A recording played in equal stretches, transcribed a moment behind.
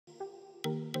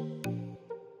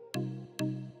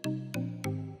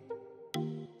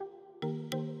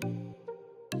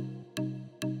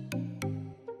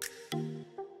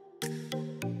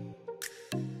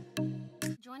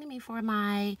for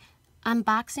my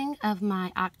unboxing of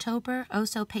my October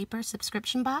Oso Paper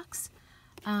subscription box.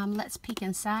 Let's peek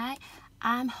inside.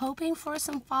 I'm hoping for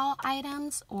some fall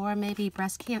items or maybe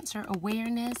breast cancer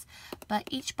awareness, but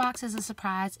each box is a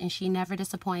surprise and she never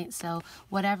disappoints, so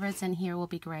whatever is in here will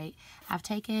be great. I've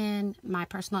taken my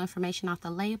personal information off the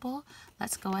label.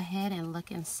 Let's go ahead and look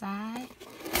inside.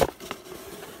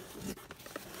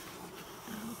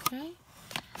 Okay.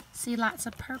 See lots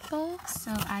of purple,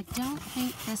 so I don't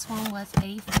think this one was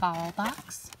a fall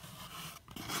box.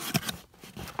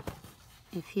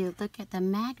 If you look at the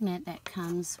magnet that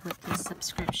comes with the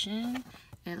subscription,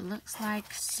 it looks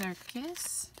like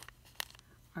Circus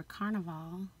or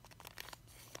Carnival.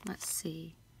 Let's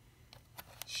see.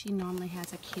 She normally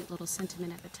has a cute little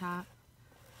sentiment at the top.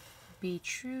 Be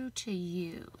true to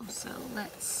you. So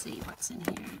let's see what's in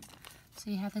here. So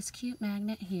you have this cute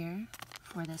magnet here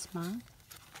for this month.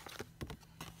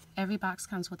 Every box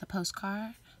comes with a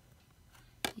postcard.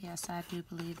 Yes, I do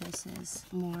believe this is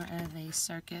more of a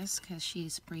circus because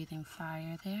she's breathing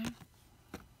fire there.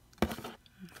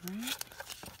 Alright.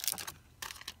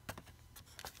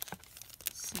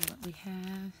 See what we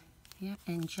have. Yep,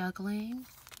 and juggling.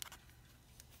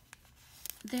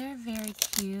 They're very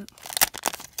cute.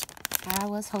 I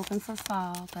was hoping for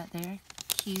fall, but they're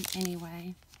cute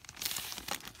anyway.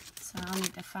 So I'll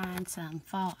need to find some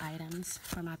fall items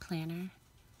for my planner.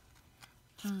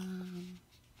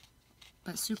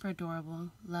 But super adorable.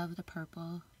 Love the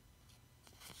purple.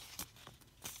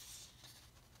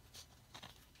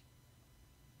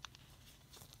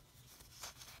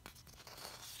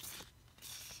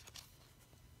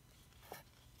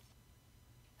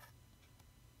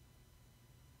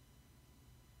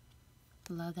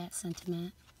 Love that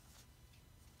sentiment.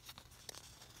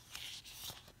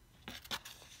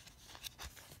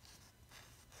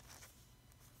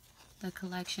 The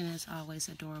collection is always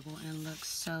adorable and looks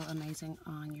so amazing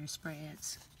on your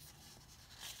spreads.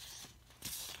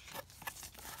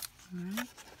 Alright.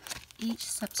 Each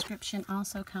subscription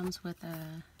also comes with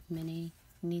a mini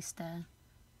Nista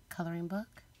coloring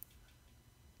book.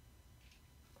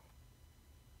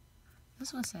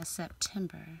 This one says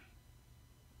September.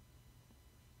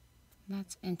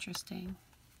 That's interesting.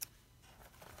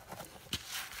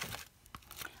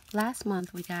 Last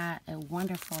month we got a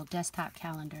wonderful desktop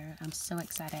calendar. I'm so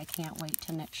excited. I can't wait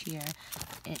till next year.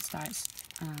 It starts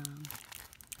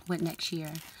with next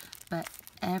year. But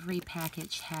every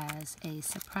package has a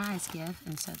surprise gift,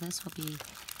 and so this will be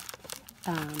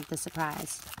the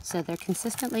surprise. So they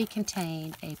consistently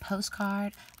contain a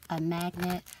postcard, a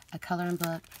magnet, a coloring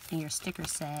book, and your sticker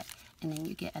set, and then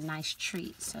you get a nice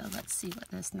treat. So let's see what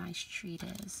this nice treat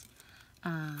is.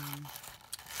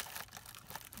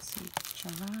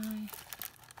 July,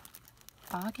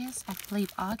 August, I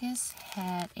believe August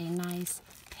had a nice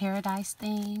paradise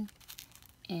theme,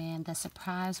 and the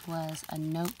surprise was a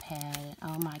notepad.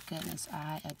 Oh my goodness,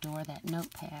 I adore that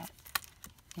notepad.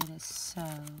 It is so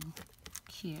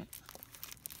cute.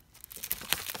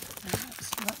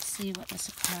 Let's see what the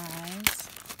surprise.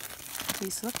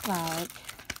 These look like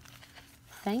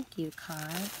thank you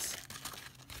cards.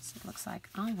 So it looks like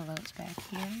envelopes back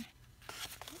here.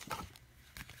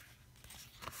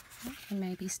 And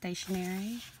maybe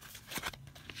stationery.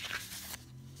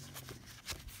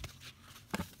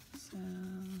 So,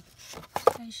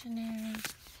 stationery.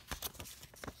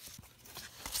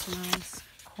 Nice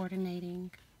coordinating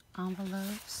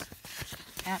envelopes.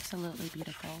 Absolutely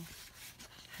beautiful.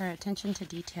 Her attention to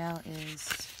detail is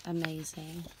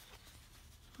amazing.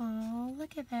 Oh,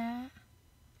 look at that.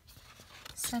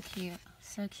 So cute.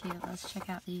 So cute. Let's check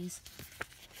out these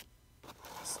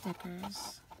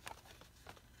stickers.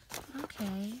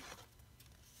 Okay.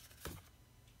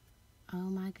 Oh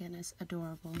my goodness,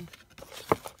 adorable.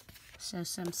 So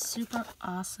some super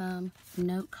awesome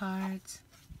note cards.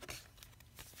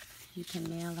 You can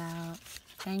mail out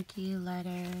thank you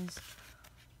letters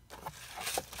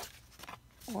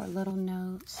or little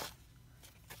notes.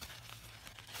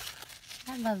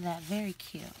 I love that, very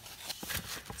cute.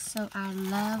 So I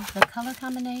love the color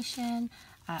combination.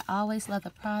 I always love the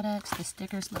products. The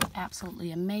stickers look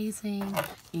absolutely amazing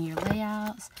in your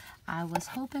layouts. I was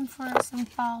hoping for some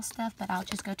fall stuff, but I'll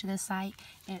just go to the site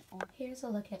and order. Here's a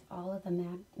look at all of the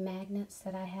magnets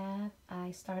that I have.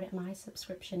 I started my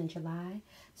subscription in July.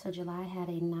 So July had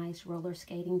a nice roller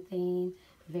skating theme.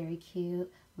 Very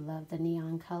cute. Love the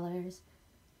neon colors.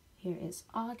 Here is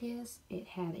August. It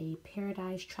had a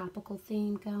paradise tropical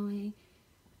theme going.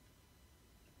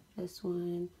 This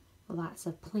one, lots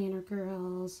of planner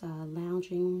girls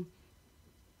lounging.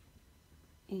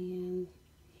 And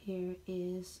here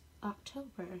is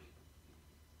October.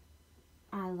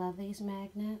 I love these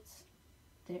magnets.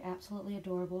 They're absolutely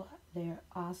adorable. They're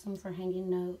awesome for hanging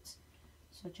notes.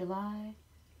 So July,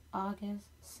 August,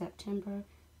 September,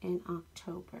 and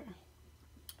October.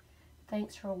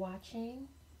 Thanks for watching.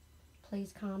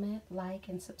 Please comment, like,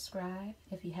 and subscribe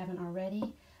if you haven't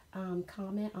already.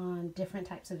 Comment on different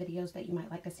types of videos that you might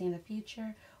like to see in the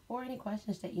future, or any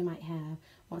questions that you might have.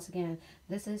 Once again,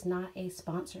 this is not a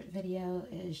sponsored video.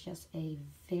 It is just a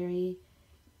very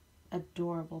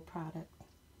adorable product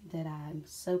that I'm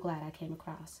so glad I came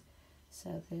across.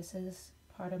 So this is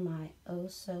part of my Oh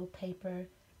So Paper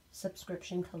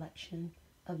subscription collection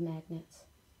of magnets.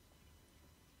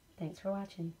 Thanks for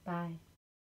watching. Bye.